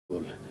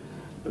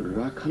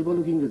রাখাল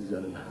বলো ইংরেজি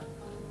জানে না,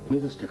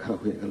 মেজাজটা খারাপ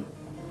হয়ে গেল।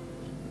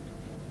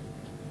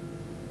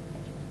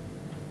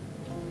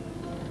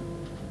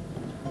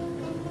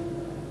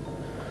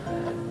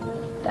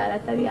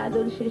 তাড়াতাড়ি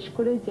আদর শেষ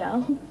করে যাও,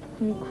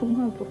 আমি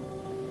ঘুমাবো।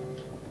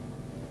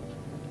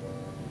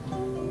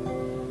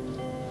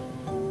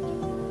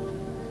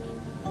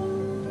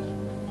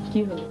 কি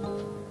হলো,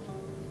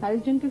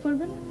 আরেকজনকে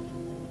করবেন?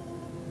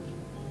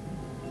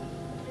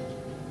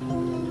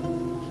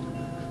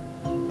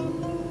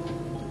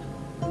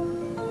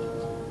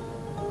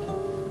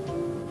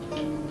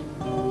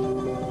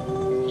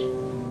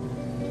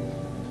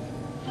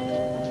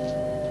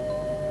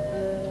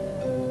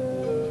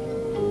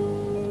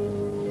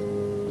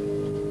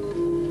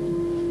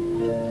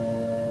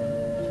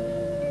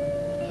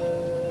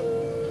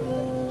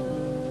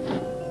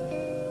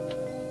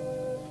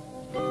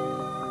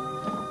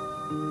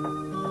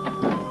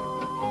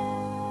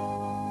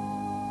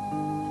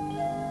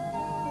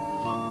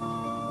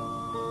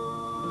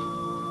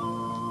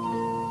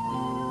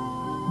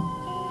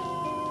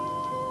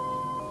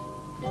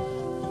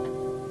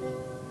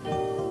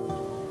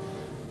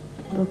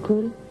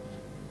 বকুল,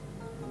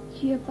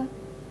 কি আপা?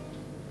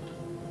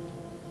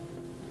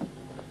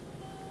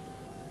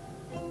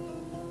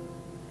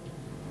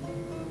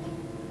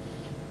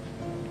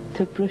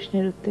 তোর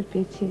প্রশ্নের উত্তর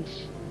পেয়েছিস?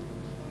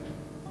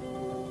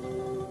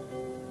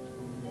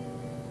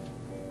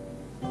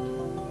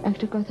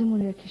 একটা কথা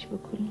মনে রাখিস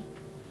বকুল,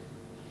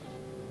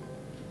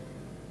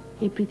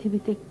 এই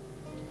পৃথিবীতে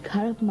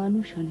খারাপ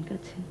মানুষ অনেক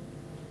আছে,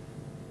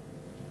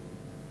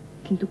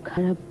 কিন্তু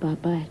খারাপ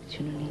বাবা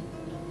একজনও নেই।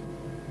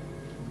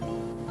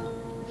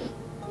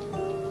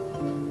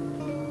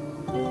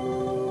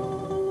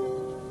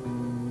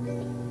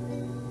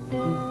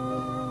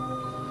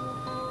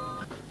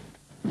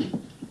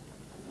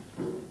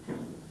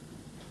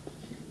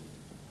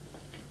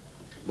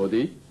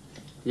 বদি,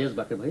 ইয়েস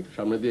বাকের ভাই।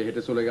 সামনে দিয়ে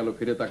হেঁটে চলে গেল,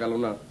 ফিরে তাকালো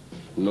না।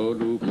 No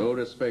look, no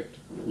respect.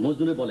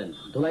 মজনুরে বলেন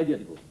ধোলাই দিয়ে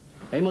দিব।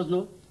 এই মজনু,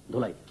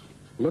 ধোলাই।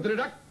 মতিরে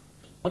ডাক।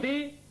 মতি,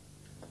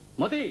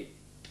 মতি।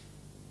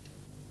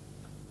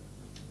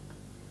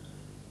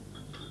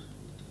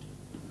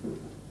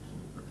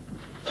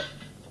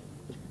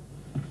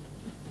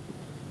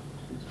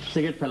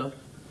 সিগারেট ফেলো।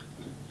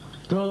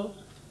 তো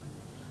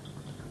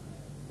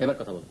এবার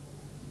কথা বল।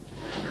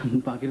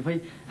 বাকের ভাই,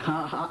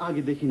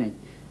 আগে দেখি নাই।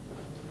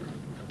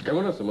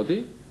 কেমন আছো মতি?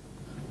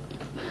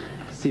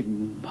 জি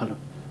ভালো।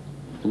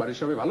 বাড়ির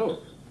সবাই ভালো?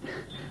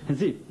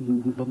 জি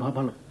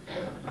ভালো।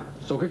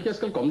 চোখে কি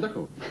আজকাল কম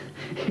দেখো?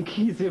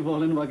 কি যে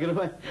বলেন বাকের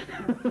ভাই।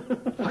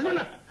 হাসবে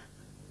না,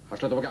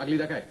 হাসলে তোমাকে আগলি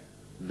দেখায়,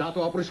 দাঁত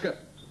অপরিষ্কার।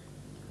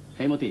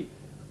 এই মতি,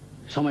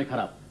 সময়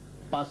খারাপ,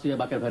 পাঁচ শুয়ে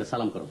বাকের ভাইয়ের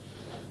সালাম করো।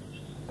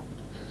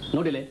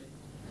 No delay.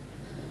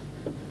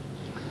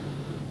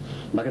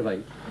 বাকের ভাই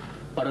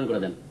পালন করে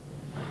দেন।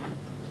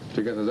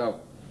 ঠিক আছে, যাও।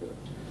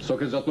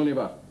 চোখের যত্ন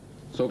নিবা,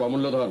 চোখ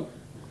অমূল্য ধন।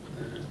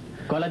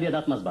 কয়লা দিয়ে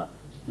দাঁত মাজবা,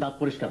 দাঁত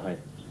পরিষ্কার হয়।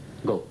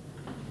 গো।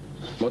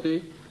 মতি,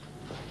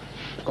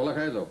 কলা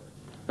খায় যাও।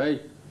 এই,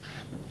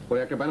 ওই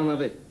একটা বানানা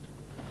দে।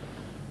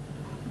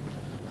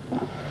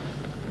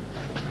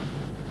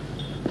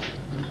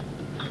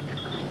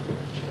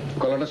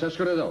 কলাটা শেষ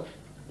করে যাও।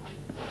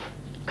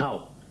 খাও,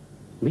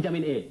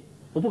 ভিটামিন এ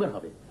উপকার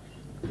হবে।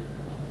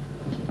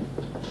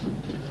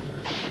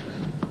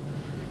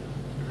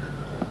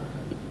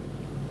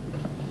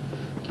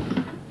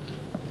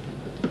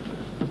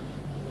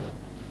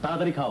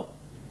 তাড়াতাড়ি খাও,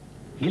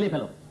 গিলে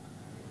ফেলো।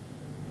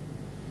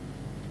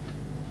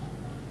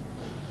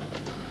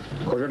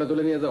 খোসাটা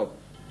তুলে নিয়ে যাও,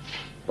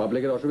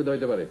 পাবলিকের অসুবিধা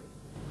হইতে পারে।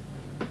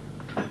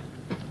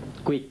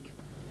 কুইক।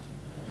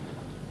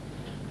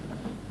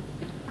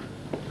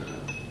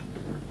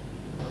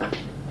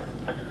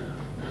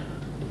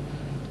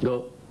 গো।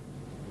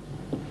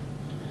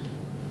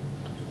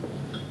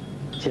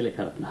 ছেলে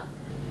খারাপ না।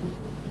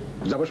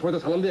 যাবার সময় তো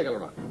সালাম দিয়ে গেল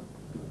না।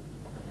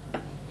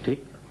 ঠিক।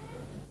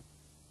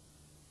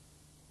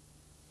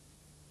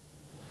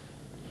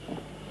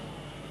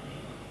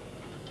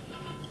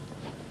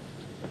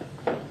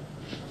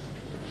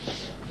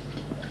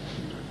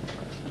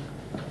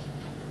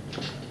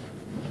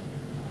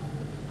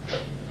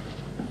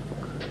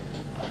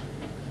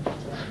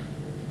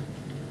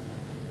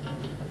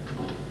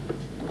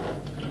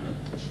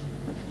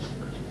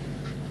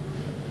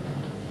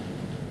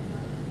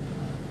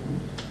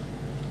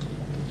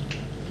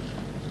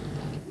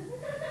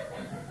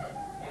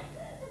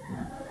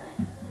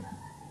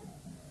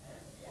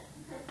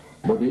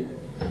 বদি,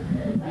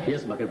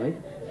 ইয়েস বাকের ভাই।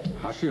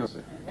 হাসি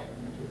আছে,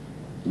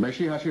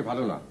 বেশি হাসি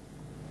ভালো না।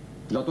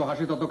 যত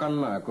হাসি তত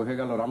কান্না, কহে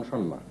গেল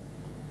রামসন্না।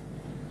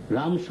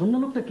 রাম সন্না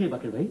লোকটা কে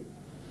বাকের ভাই?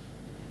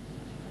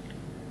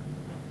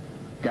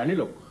 জ্ঞানী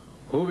লোক,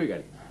 খুবই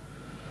জ্ঞানী।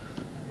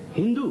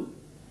 হিন্দু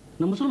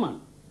না মুসলমান?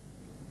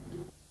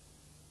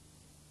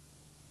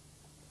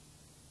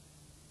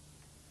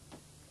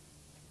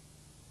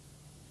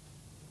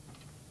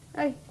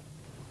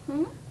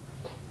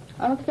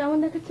 আমাকে কেমন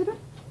দেখাচ্ছে না?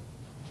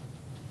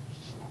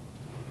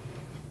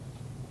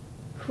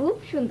 খুব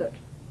সুন্দর।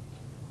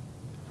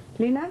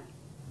 লীনা,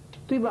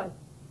 তুই বল,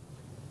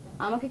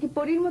 আমাকে কি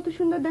পরীর মতো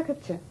সুন্দর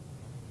দেখাচ্ছে?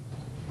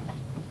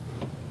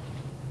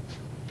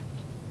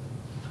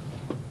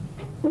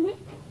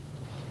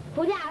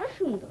 পরি আরো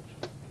সুন্দর।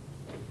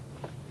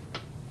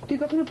 তুই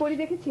কখনো পরী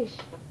দেখেছিস?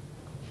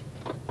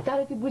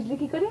 তাহলে তুই বুঝলি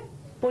কি করে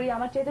পরী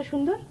আমার চাইতে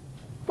সুন্দর?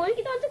 পরি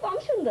কি তোমার চেয়ে কম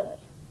সুন্দর?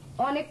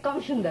 অনেক কম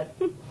সুন্দর।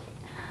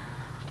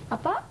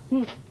 আপা,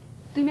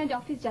 তুমি আজ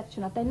অফিস যাচ্ছ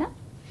না তাই না?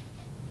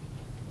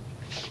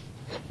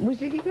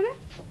 বুঝলি কি করে?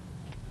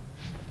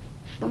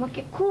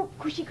 তোমাকে খুব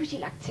খুশি খুশি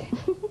লাগছে।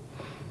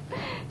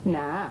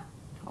 না,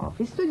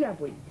 অফিস তো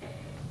যাবই,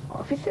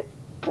 অফিসে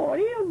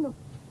পরে অন্য।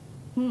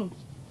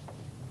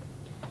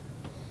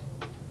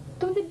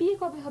 তোমাদের বিয়ে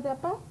কবে হবে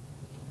আপা?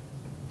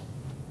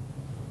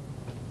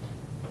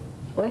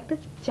 ও একটা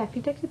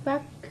চাকরি টাকরি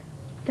পাক,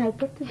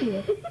 তারপর তো বিয়ে।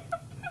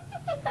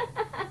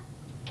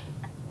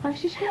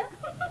 হাসিস কেন?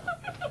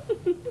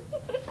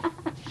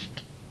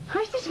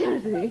 হাসিস কেন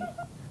তুই?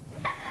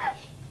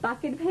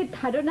 বাকের ভাইয়ের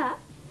ধারণা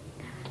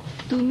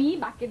তুমি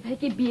বাকের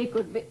ভাইকে বিয়ে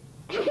করবে,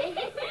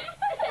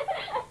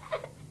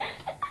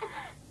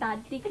 তার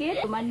দিকে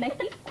তোমার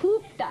নাকি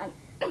খুব টান।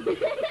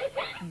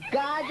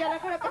 গা জ্বালা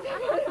করা কথা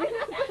বলবি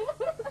না।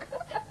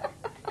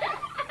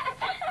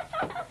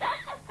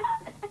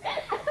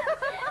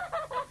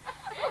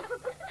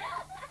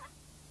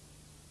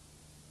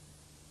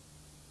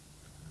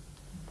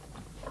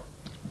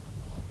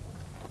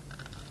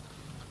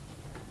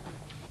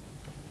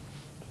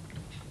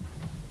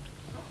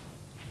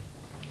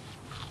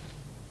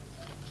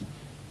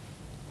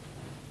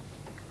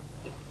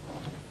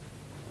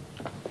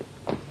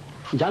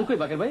 জান কই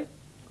বাকের ভাই?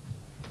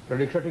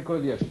 রিক্সা ঠিক করে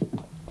দিয়ে আসি।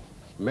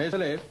 মেয়ে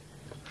ছেলে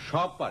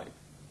সব পারে,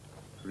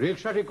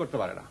 রিক্সা ঠিক করতে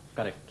পারে না।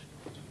 কারেক্ট।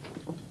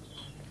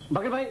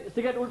 বাকের ভাই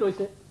সিগারেট উল্টো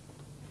হয়েছে।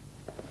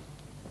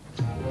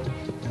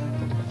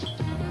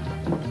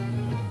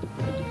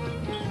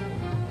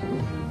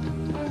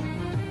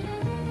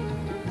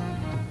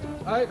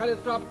 খালি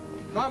stop,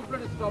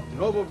 complete stop,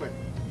 no movement.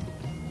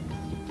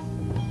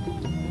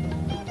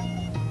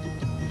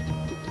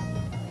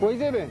 কই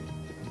যাবেন?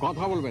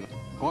 কথা বলবেন,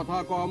 কথা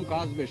কম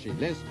কাজ বেশি।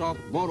 Let's talk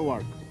more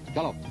work.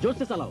 চলো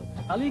জোরসে চালাও।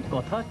 খালি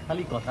কথা,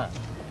 খালি কথা।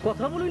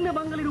 কথা বলুন না,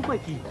 বাঙালির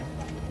উপায় কি?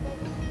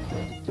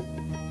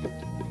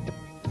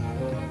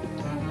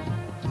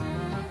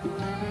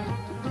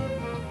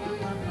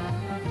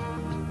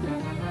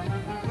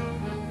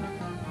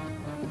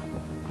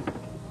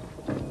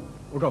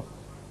 উঠো।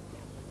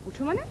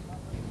 উঠো মানে?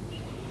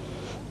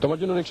 তোমার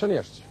জন্য রিক্সা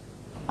নিয়ে আসছি।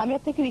 আমি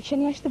আপনাকে রিক্সা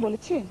নিয়ে আসতে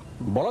বলেছি?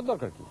 বলার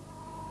দরকার কি?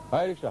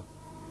 হাই রিক্সা,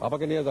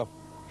 আপাকে নিয়ে যাও।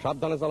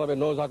 সাবধানে চালাবে,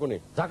 নো ঝাঁকুনি।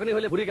 ঝাঁকুনি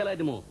হলে ভুড়ি গেলায়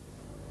দেবো।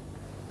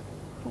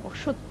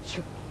 অসহ্য।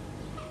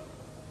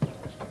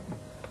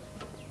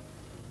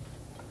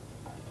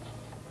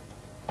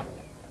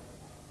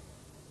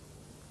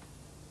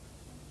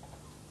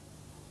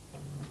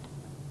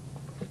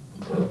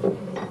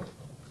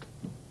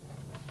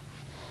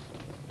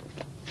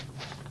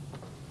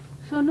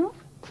 শোনো,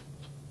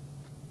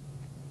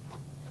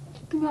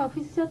 তুমি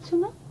অফিসে যাচ্ছ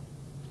না?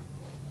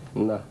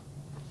 না,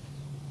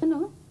 কেন?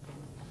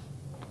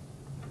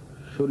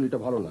 শরীরটা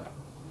ভালো না,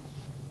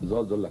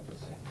 জল জল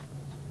লাগতেছে।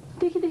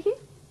 দেখি দেখি,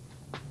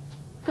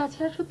 কাছে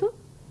আসো তো,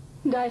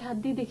 গায়ে হাত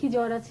দিয়ে দেখি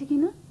জ্বর আছে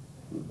কিনা।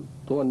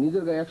 তোমার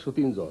নিজের গায়ে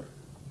 103 জ্বর,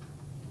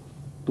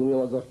 তুমি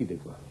আমার জ্বর কি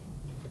দেখবা?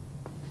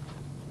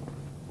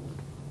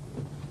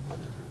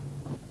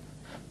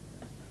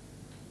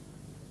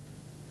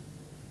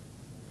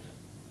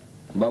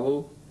 বাবু,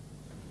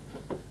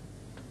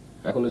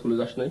 এখন স্কুলে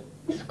যাস নাই?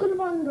 স্কুল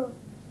বন্ধ।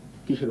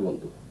 কিসের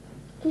বন্ধ?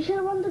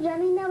 কিসের বন্ধ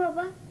জানি না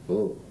বাবা। ও,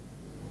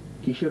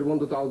 কিসের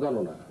বন্ধ তাও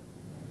জানো না?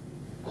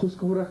 খোঁজ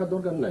খবর রাখার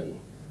দরকার নাই।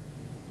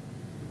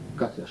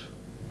 কাছে আসো।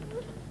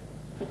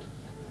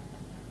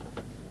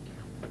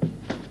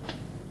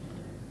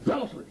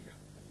 যাও আসলে।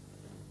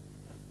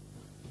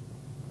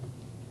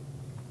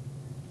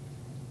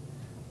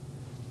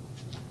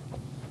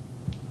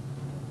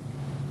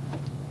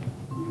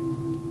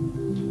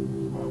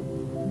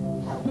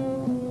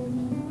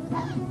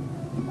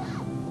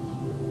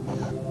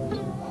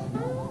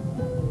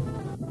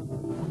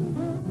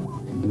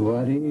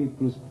 দুয়ারে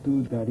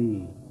প্রস্তুত গাড়ি,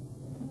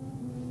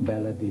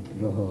 বেলাদি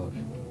প্রহর,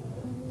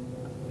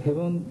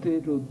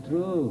 হেমন্তের রৌদ্র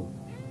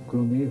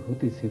ক্রমে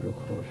হতেছে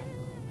প্রখর।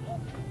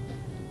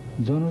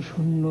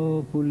 জনশূন্য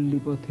পল্লী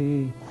পথে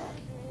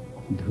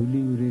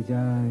ধুলি উড়ে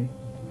যায়।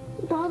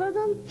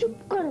 দাদাজান চুপ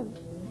করেন।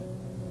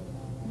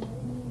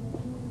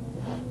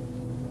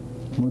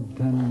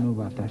 মধ্যাহ্ন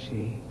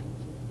বাতাসে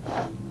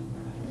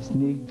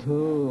স্নিগ্ধ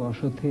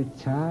অসথের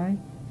ছায়,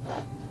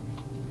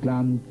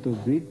 ক্লান্ত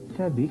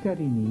বৃদ্ধা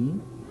ভিখারিণী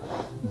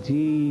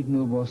জীর্ণ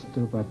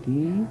বস্ত্রপাতি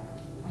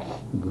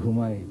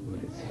ঘুমায়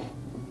পড়েছে।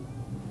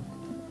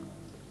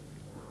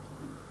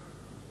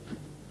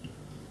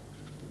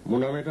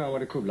 মুনা মেয়েটা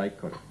আমার খুব লাইক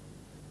করে।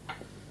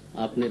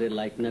 আপনার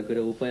লাইক না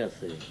করে উপায়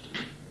আছে?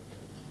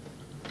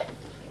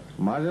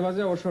 মাঝে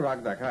মাঝে অবশ্য রাগ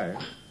দেখায়।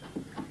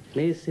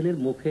 এই ছেলের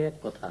মুখে এক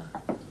কথা,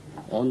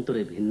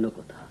 অন্তরে ভিন্ন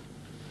কথা।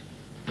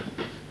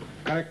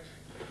 কারেক্ট।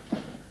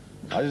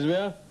 আজিজ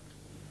ভাইয়া,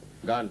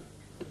 গান।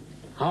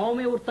 হাও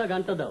মে উঠতা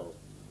গানটা দাও।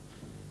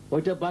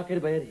 ওইটা বাকের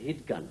ভাইয়ের হিট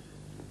গান।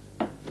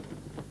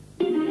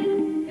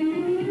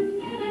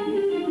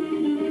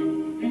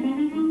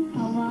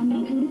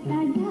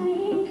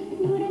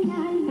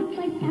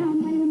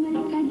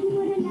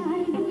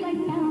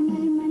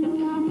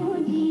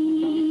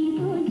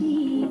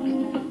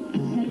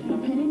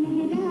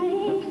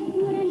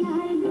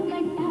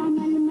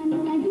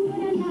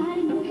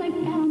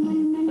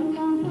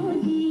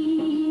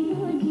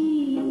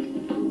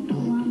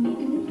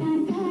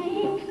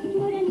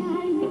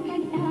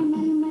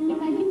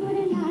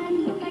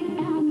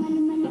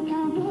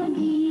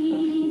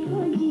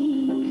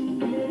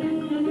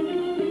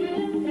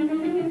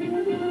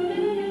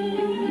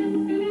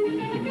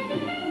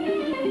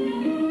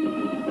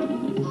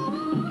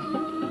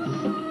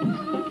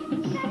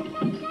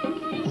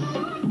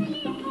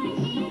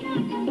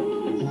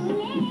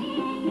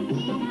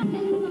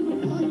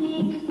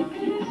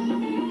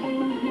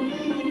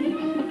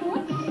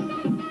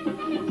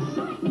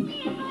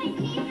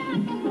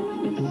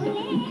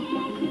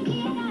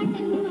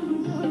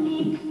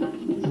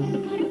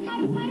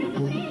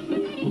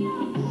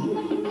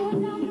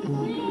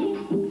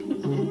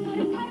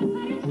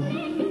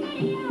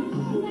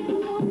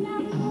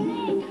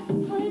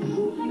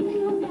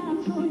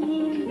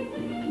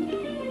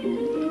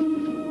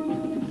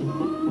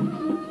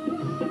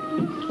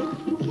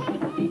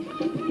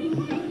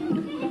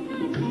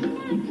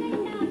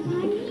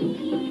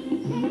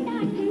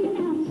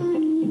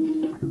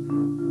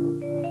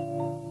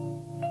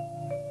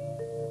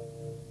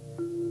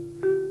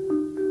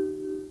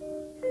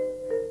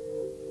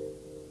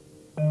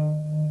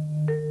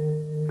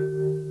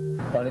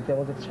 বাড়িতে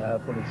আমাদের ছায়া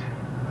পড়েছে,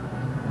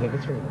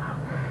 দেখেছো?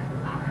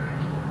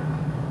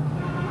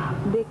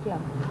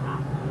 দেখলাম।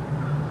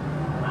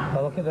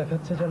 আমাকে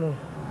দেখাচ্ছে যেন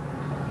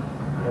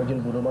একজন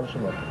বুড়ো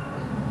মানুষের মতো।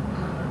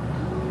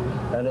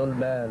 An old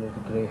man with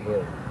gray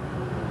hair.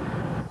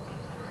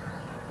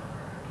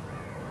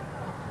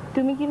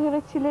 তুমি কি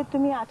ভেবেছিলে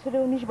তুমি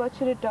 18-19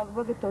 বছরের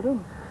টকবগে তরুণ?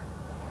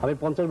 আমি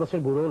 50 বছর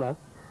বুড়ো না,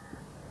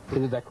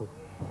 কিন্তু দেখো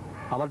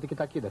আমার দিকে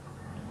তাকিয়ে দেখো।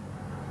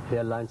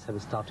 Hair lines have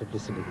started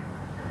listening.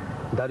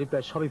 দাড়ি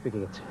প্রায় সবই পেকে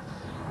গেছে।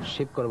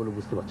 শেভ করে বলে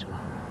বুঝতে পারছো না।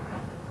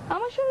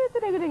 আমার সঙ্গে এত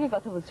রেগে রেগে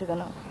কথা বলছো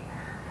কেন?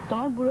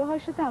 তোমার বুড়ো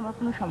হওয়ার সাথে আমার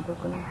কোনো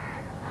সম্পর্ক নেই।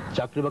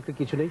 চাকরি বাকরি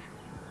কিছু নেই,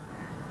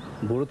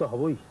 বুড়ো তো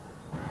হবই।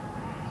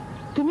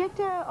 তুমি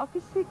একটা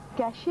অফিসে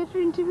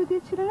ক্যাশিয়ারের ইন্টারভিউ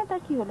দিয়েছিলে না,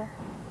 তার কি হলো?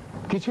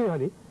 কিছুই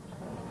হয়নি।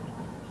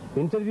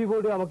 ইন্টারভিউ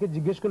বোর্ডে আমাকে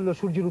জিজ্ঞেস করলো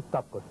সূর্যের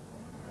উত্তাপ করে।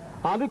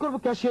 আমি করবো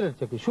ক্যাশিয়ারের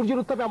চাকরি,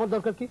 সূর্যের উত্তাপে আমার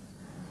দরকার কি?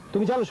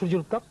 তুমি জানো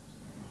সূর্যের উত্তাপ?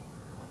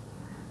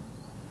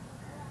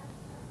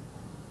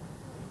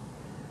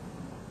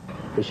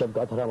 এসব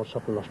গাধারা আমার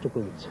স্বপ্ন নষ্ট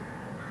করে দিচ্ছে।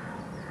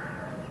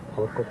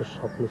 আমার কত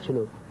স্বপ্ন ছিল,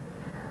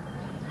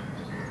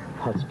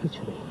 আজ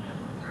কিছু নেই।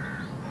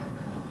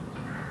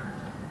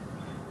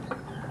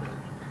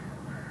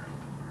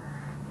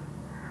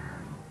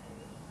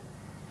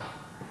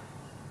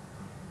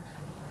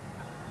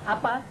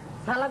 আপা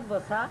সালাদ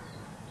বসা।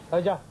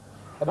 যা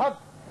ভাগ।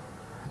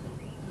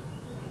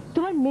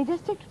 তোমার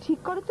মেজাজটা একটু ঠিক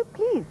করো তো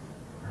প্লিজ।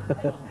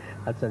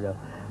 আচ্ছা যাও,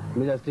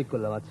 মেজাজ ঠিক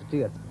করলাম। আচ্ছা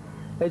ঠিক আছে।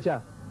 এই চা,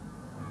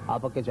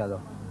 আপাকে চা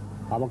দাও,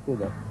 আমাকেও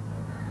দাও।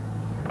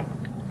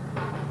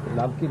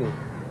 নাম কি রে?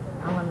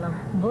 আমার নাম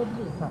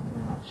বদরু।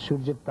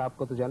 সূর্যের তাপ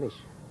কত জানিস?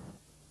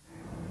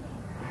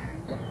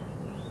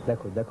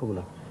 দেখো দেখো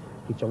না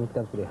কি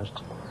চমৎকার করে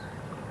হাসছে।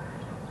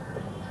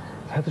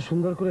 এত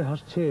সুন্দর করে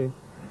হাসছে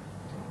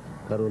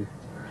কারণ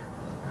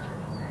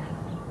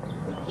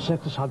সে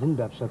একটা স্বাধীন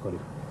ব্যবসা করে,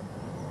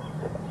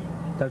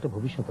 তার একটা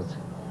ভবিষ্যৎ আছে।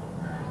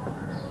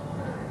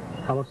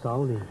 আমার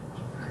তাও নেই।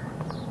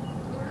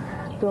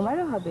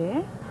 তোমারও হবে।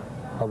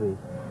 হবে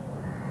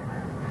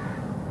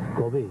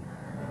কবে?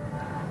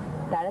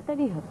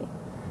 তাড়াতাড়ি হবে।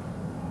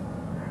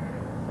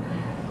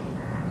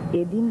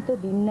 এদিন তো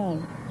দিন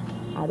নয়,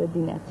 আরো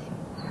দিন আছে।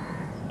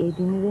 এই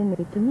দিনের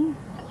নেবে তুমি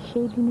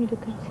সেই দিনের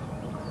কাছে।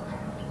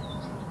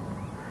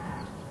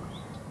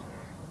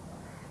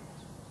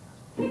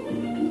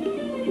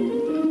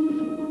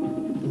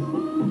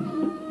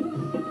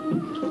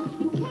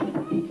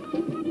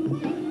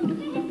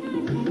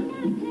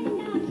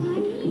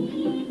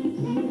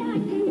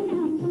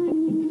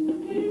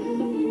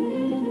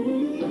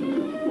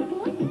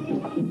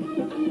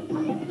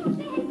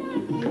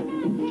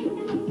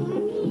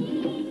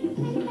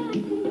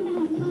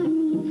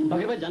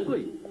 জান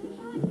কই?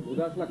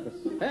 উদাস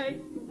লাগতেছে। এই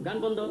গান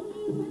বন্ধ,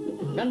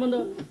 গান বন্ধ।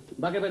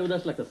 বাঘের ভাইয়ের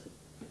উদাস লাগতেছে।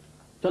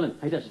 চলেন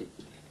হাইটে আসি।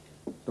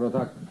 তোরা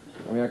থাক,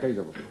 আমি একাই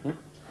যাবো।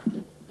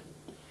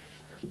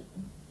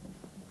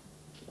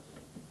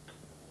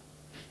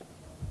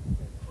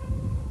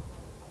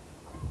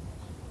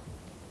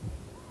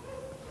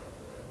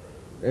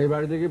 এই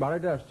বাড়িতে কি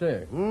ভাড়াটা আসছে?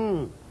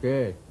 কে?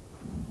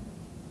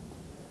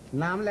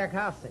 নাম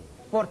লেখা আছে,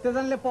 পড়তে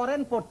জানলে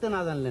পড়েন, পড়তে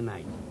না জানলে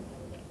নাই।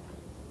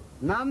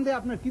 নাম দিয়ে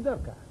আপনার কি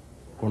দরকার?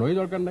 কোনোই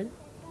দরকার নাই,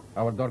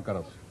 আবার দরকার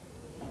আছে।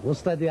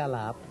 উস্তাদি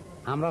আলাপ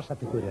আমরা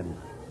সাথে করেন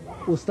না,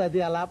 উস্তাদি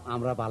আলাপ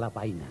আমরা বালা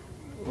পাই না।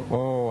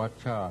 ও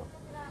আচ্ছা,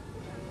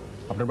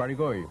 আপনার বাড়ি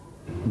কই?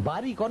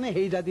 বাড়ি কনে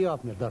হেই জাতীয়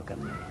আপনার দরকার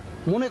নেই।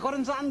 মনে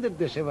করেন চাঁদের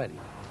দেশে বাড়ি।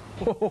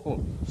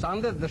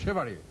 চাঁদের দেশে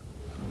বাড়ি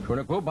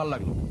শুনে খুব ভালো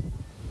লাগলো।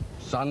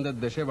 চাঁদের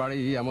দেশে বাড়ি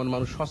এমন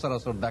মানুষ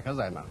সচরাচর দেখা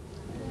যায় না।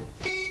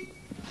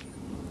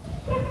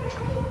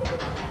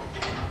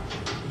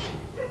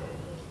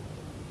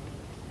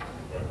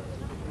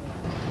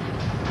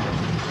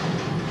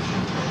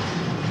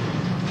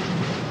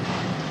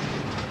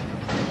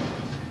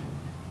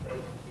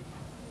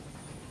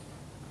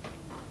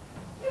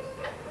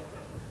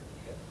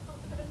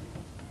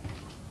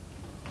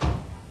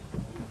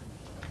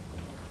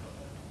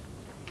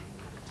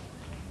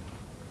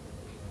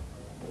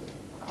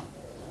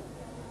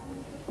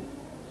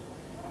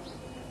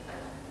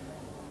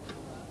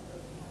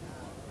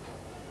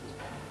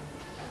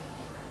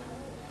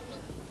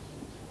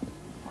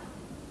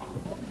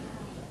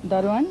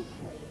 দারোয়ান,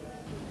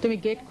 তুমি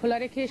গেট খোলা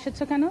রেখে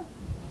এসেছো কেন?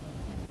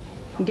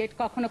 গেট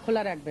কখনো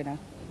খোলা রাখবে না।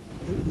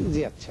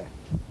 জি আচ্ছা।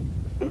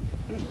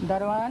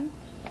 দারোয়ান,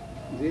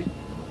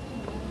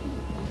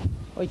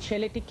 ওই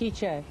ছেলেটি কি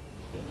চায়?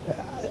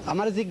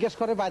 আমার জিজ্ঞেস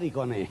করে বাড়ি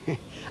কনে,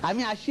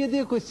 আমি আসিয়ে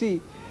দিয়ে কইছি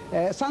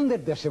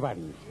চাঁদের দেশে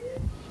বাড়ি।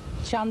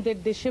 চাঁদের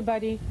দেশে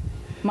বাড়ি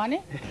মানে?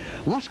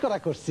 মস্করা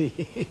করছি।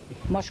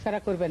 মস্করা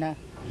করবে না,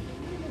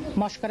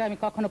 মস্করা আমি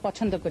কখনো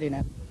পছন্দ করি না।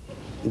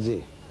 জি।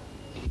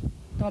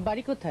 তোমার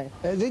বাড়ি কোথায়?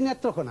 জি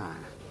নেত্রকোনা,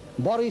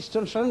 বড়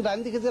স্টেশন ডান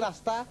দিকে যে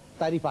রাস্তা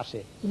তারই পাশে।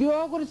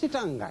 বিবাহ করেছি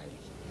টাঙ্গাইল।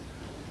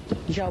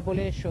 যাও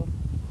বলে এসো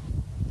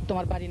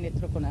তোমার বাড়ি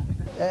নেত্রকোনা।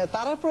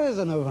 তার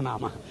প্রয়োজন হবে না,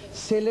 আমার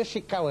ছেলের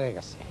শিক্ষা হয়ে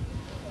গেছে।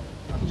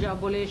 যাও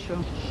বলে এসো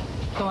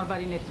তোমার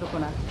বাড়ি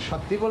নেত্রকোনা।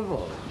 সত্যি বলবো?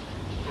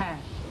 হ্যাঁ।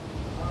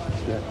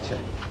 আচ্ছা।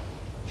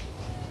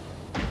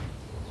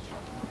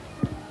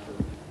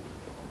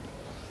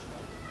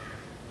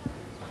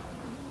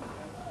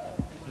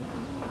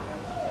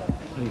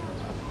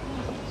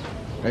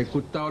 এই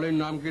কুত্তাওয়ালির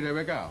নাম কি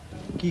রেবেকা?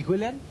 কি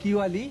কইলেন? কি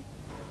ওয়ালি?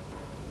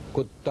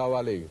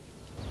 কুত্তাওয়ালি।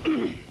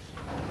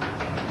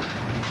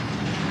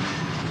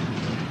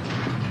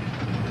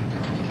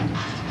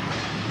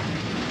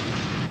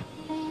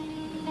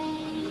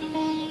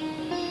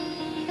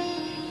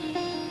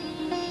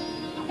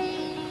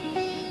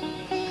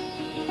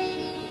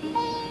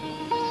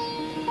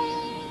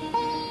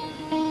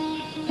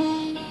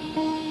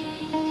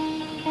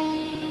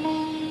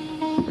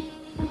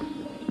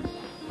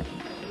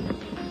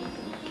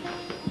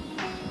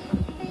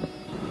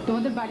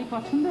 তোমাদের বাড়ি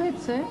পছন্দ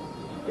হয়েছে?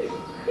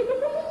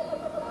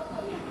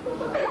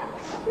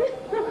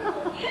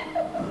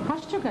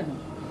 হাসছো কেন?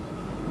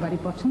 বাড়ি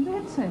পছন্দ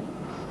হয়েছে?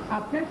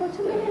 আপনার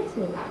পছন্দ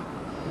হয়েছে?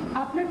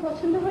 আপনার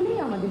পছন্দ হলেই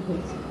আমাদের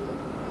হয়েছে।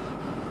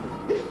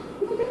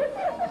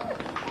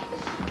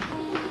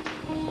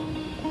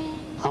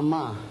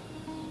 আম্মা,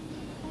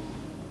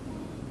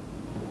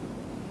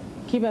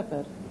 কি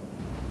ব্যাপার?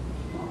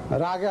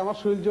 রাগে আমার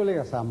শরীর জ্বলে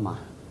গেছে আম্মা।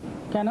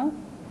 কেন?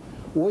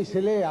 ওই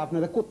ছেলে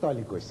আপনারা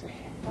কোত্তাওয়ালি কইছে।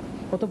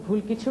 ও তো ভুল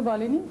কিছু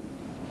বলেনি।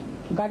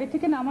 গাড়ি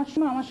থেকে নামার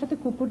সময় আমার সাথে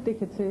কুকুর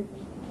দেখেছে,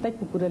 তাই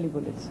কুকুরালি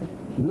বলেছে।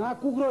 না,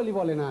 কুকুরওয়ালি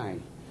বলে নাই,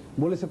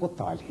 বলেছে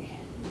কোত্তাওয়ালি।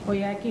 ওই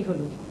একই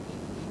হলো।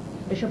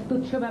 এসব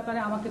তুচ্ছ ব্যাপারে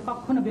আমাকে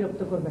কখনো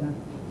বিরক্ত করবে না।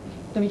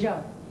 তুমি যাও।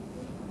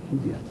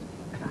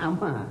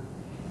 আম্মা,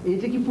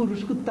 এটা কি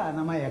পুরুষ কুত্তা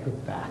না মায়া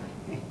কুত্তা?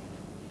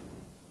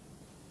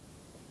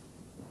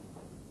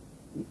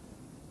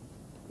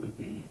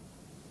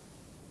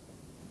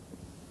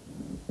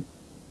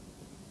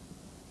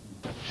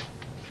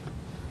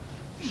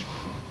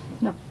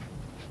 না,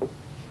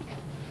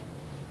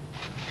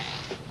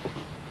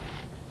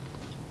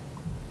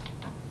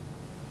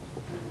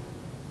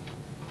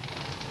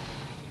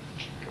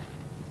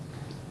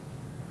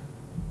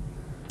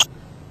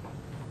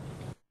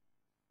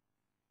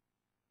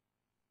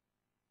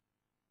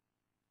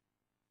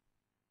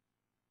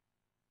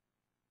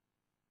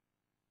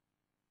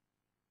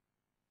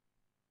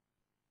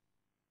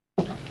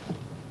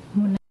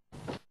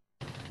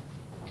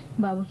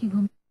 বাবু কি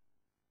ঘুম?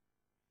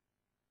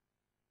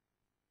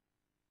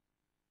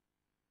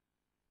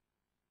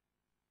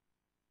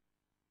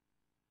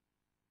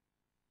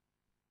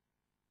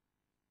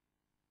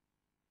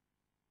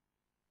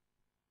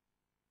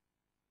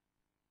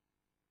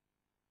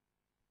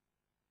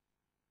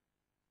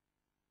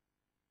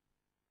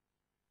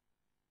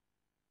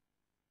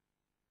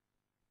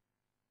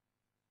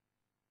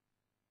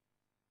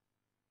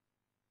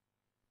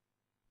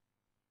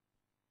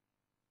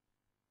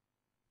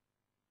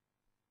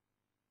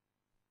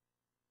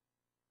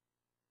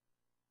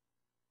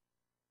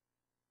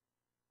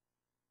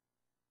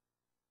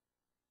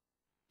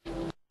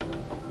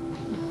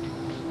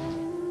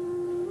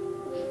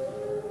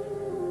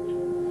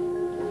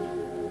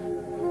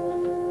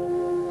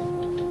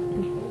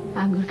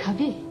 আঙ্গুর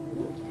খাবে?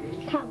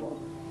 খাবো।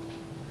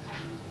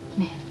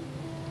 নে।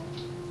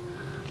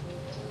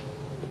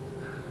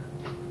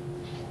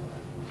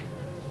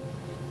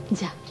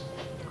 যা,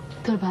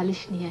 তোর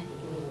বালিশ নিয়ে আয়।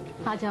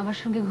 আজ আমার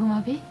সঙ্গে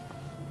ঘুমাবি?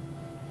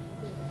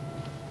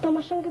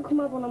 তোমার সঙ্গে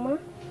ঘুমাবো না মা।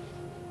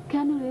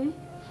 কেন রে?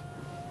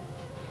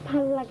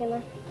 ভালো লাগে না।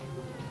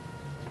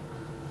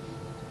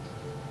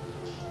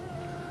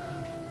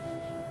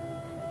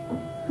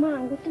 মা,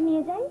 আঙ্গুরটা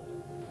নিয়ে যাই।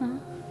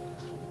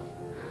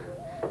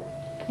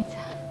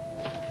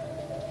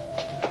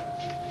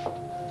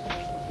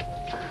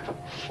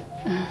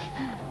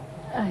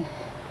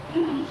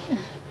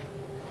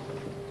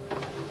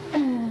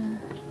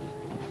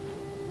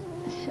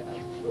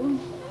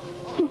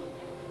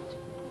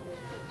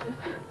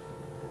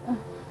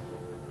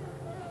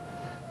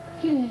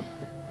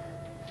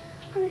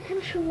 আমি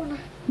এখানে শুনবো না।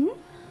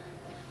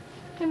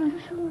 কেন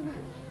শুনবো না?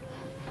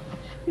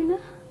 শুনি না,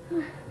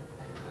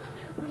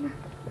 শুনবো না।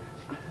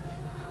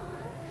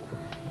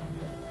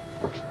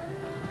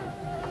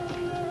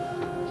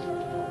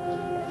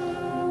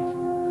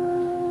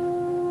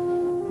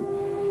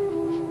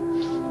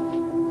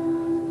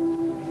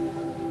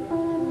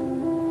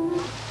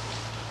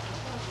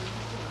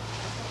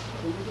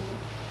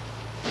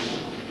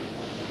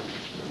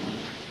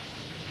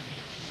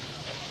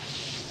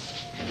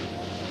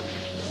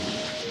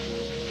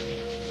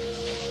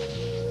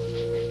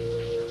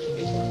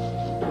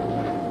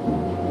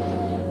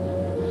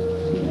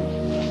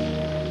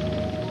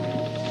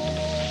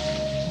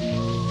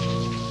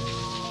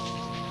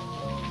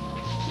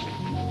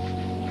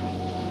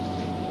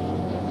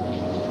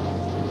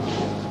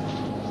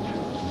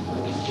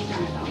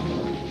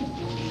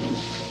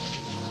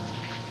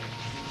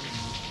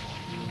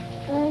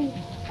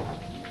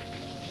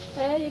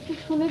 একটু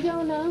শুনে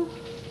যাও না,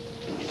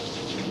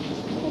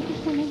 একটু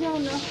শুনে যাও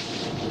না।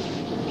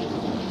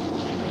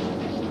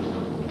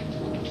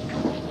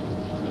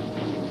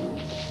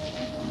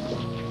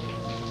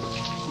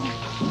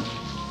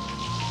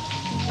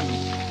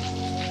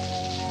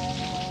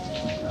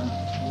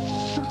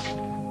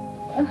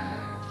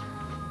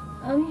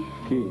 আমি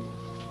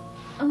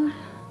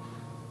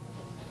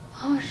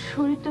আমার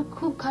শরীরটা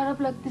খুব খারাপ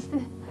লাগতেছে।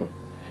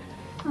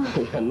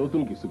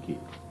 নতুন কিছু কি?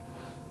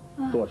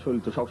 তোমার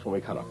শরীর তো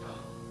সবসময় খারাপ।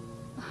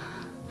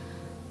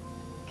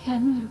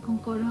 কেন এরকম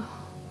করো?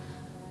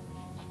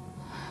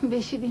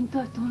 বেশি দিন তো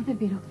আর তোমাদের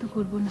বিরক্ত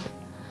করব না,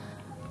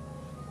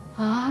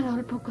 আর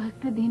অল্প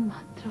কয়েকটা দিন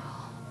মাত্র।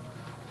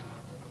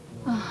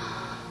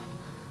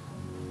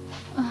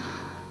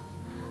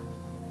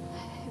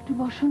 একটু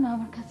বসো না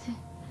আমার কাছে।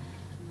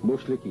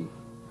 বসলে কি?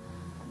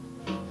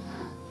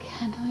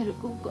 কেন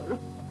এরকম করো?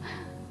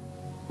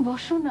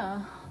 বসো না।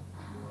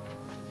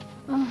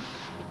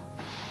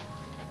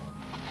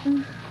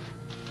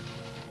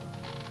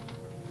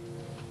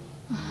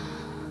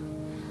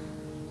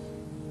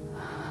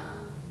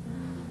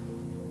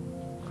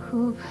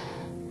 খুব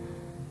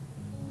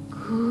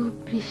খুব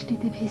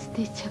বৃষ্টিতে ভিজতে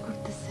ইচ্ছা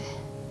করতেছে।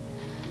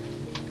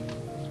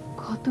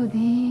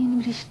 কতদিন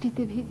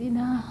বৃষ্টিতে ভিজি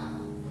না।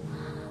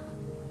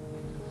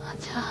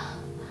 আচ্ছা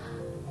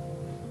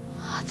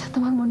আচ্ছা,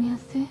 তোমার মনে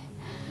আছে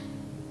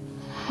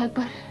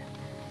একবার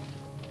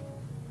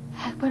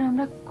একবার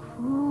আমরা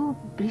খুব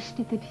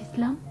বৃষ্টিতে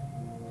ভিজলাম?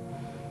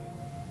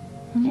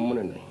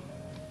 মনে নেই।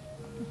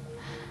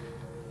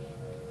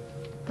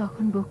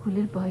 তখন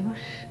বকুলের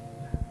বয়স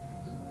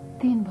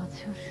 3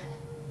 বছর।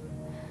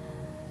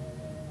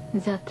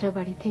 যাত্রা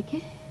বাড়ি থেকে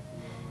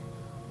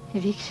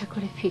রিক্সা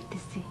করে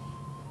ফিরতেছি,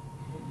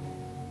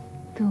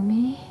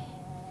 তুমি,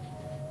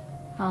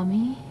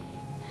 আমি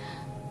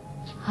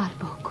আর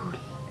বকুল।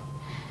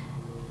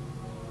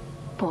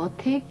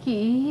 পথে কি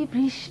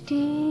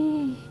বৃষ্টি,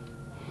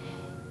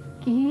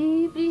 কি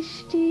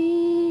বৃষ্টি!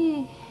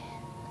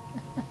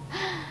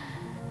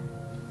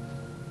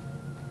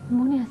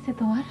 মনে আছে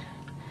তোমার?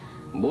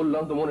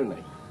 বললাম তো মনে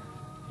নাই।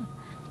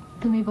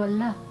 তুমি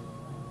বললা,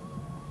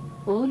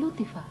 ও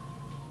লতিফা,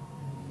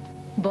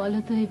 বলো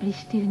তো এই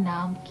বৃষ্টির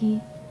নাম কি?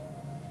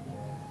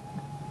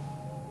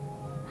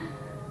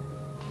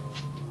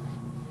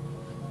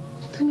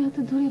 তুমি এত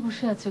দূরে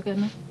বসে আছো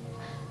কেন?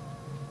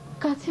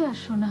 কাছে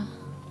আসো না।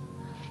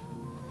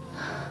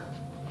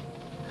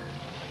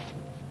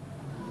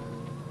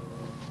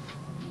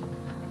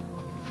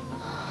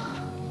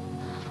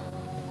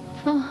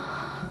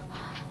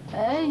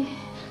 এই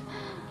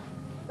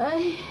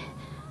এই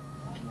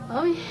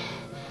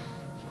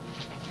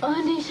আমি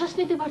নিঃশ্বাস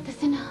নিতে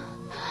পারতেছি না।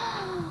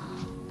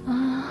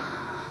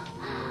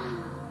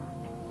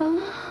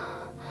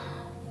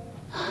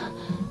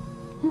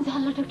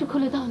 জানলাটা একটু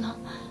খুলে দাও না।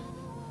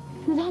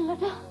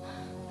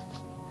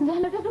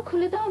 জানলাটা একটু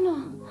খুলে দাও না।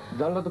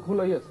 জানলা তো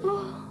খোলাই আছে।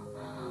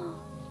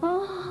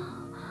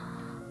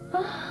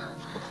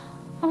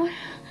 আমার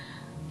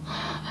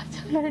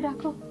বাচ্চাগুলোরে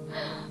ডাকো,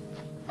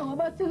 আমার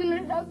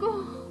বাচ্চাগুলোরে ডাকো।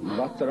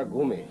 বাচ্চারা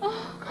ঘুমে,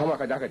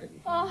 খামাখা ডাকাডাকি।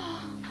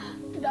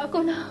 ডাকো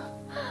না,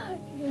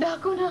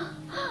 ডাকো না।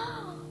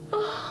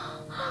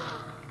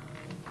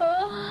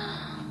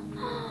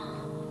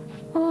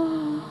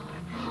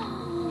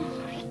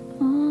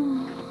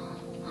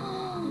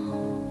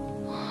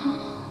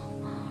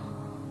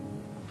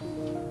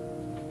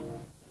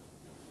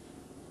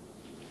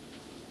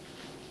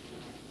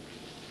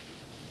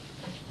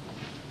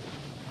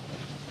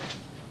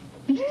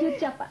 বৃষ্টি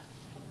হচ্ছে আপা,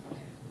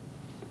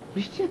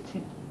 বৃষ্টি হচ্ছে।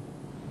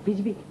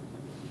 ভিজবি?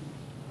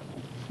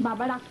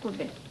 বাবা রাগ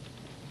করবে,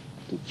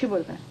 কিচ্ছু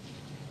বলবে না।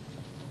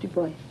 তুই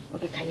বয়,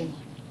 ওকে খাইয়ে নি।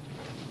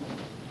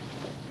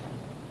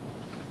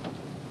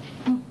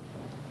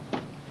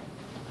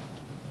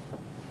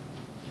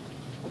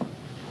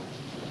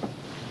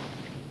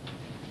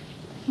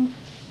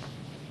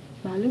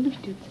 ভালো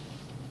বৃষ্টি হচ্ছে।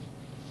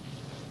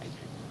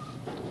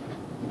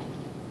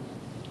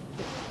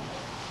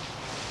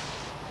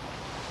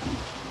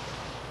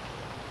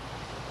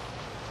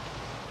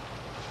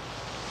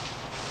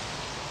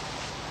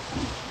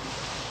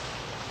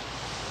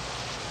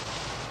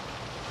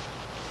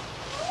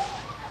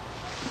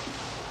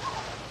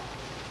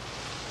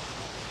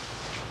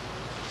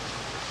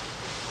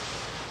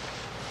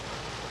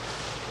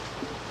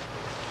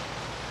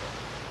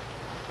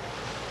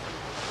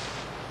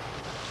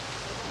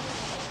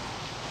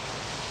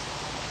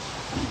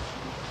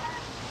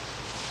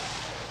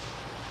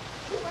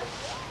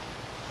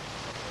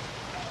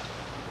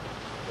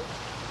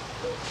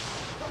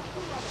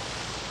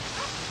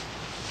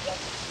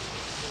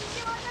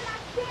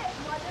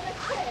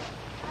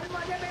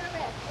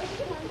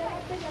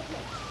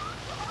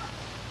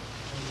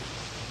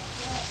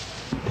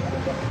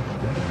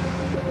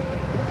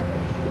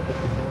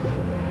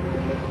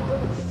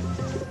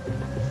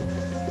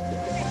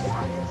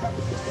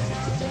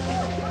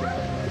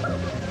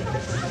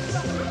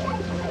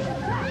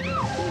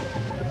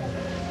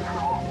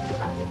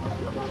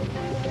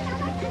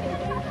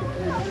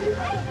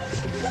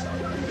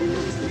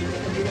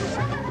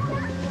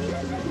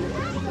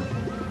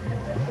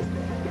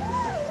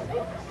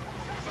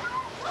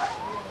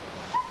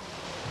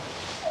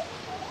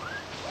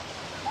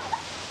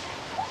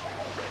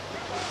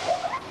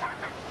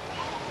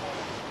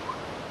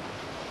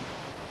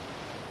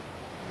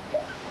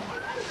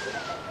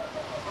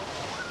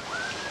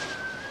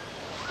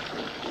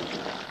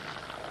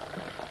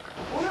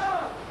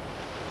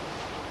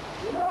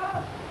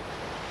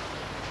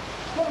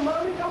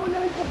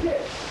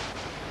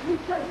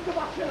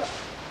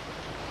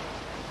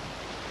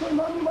 তোর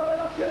মামি মারা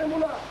যাচ্ছে রে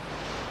মোনা।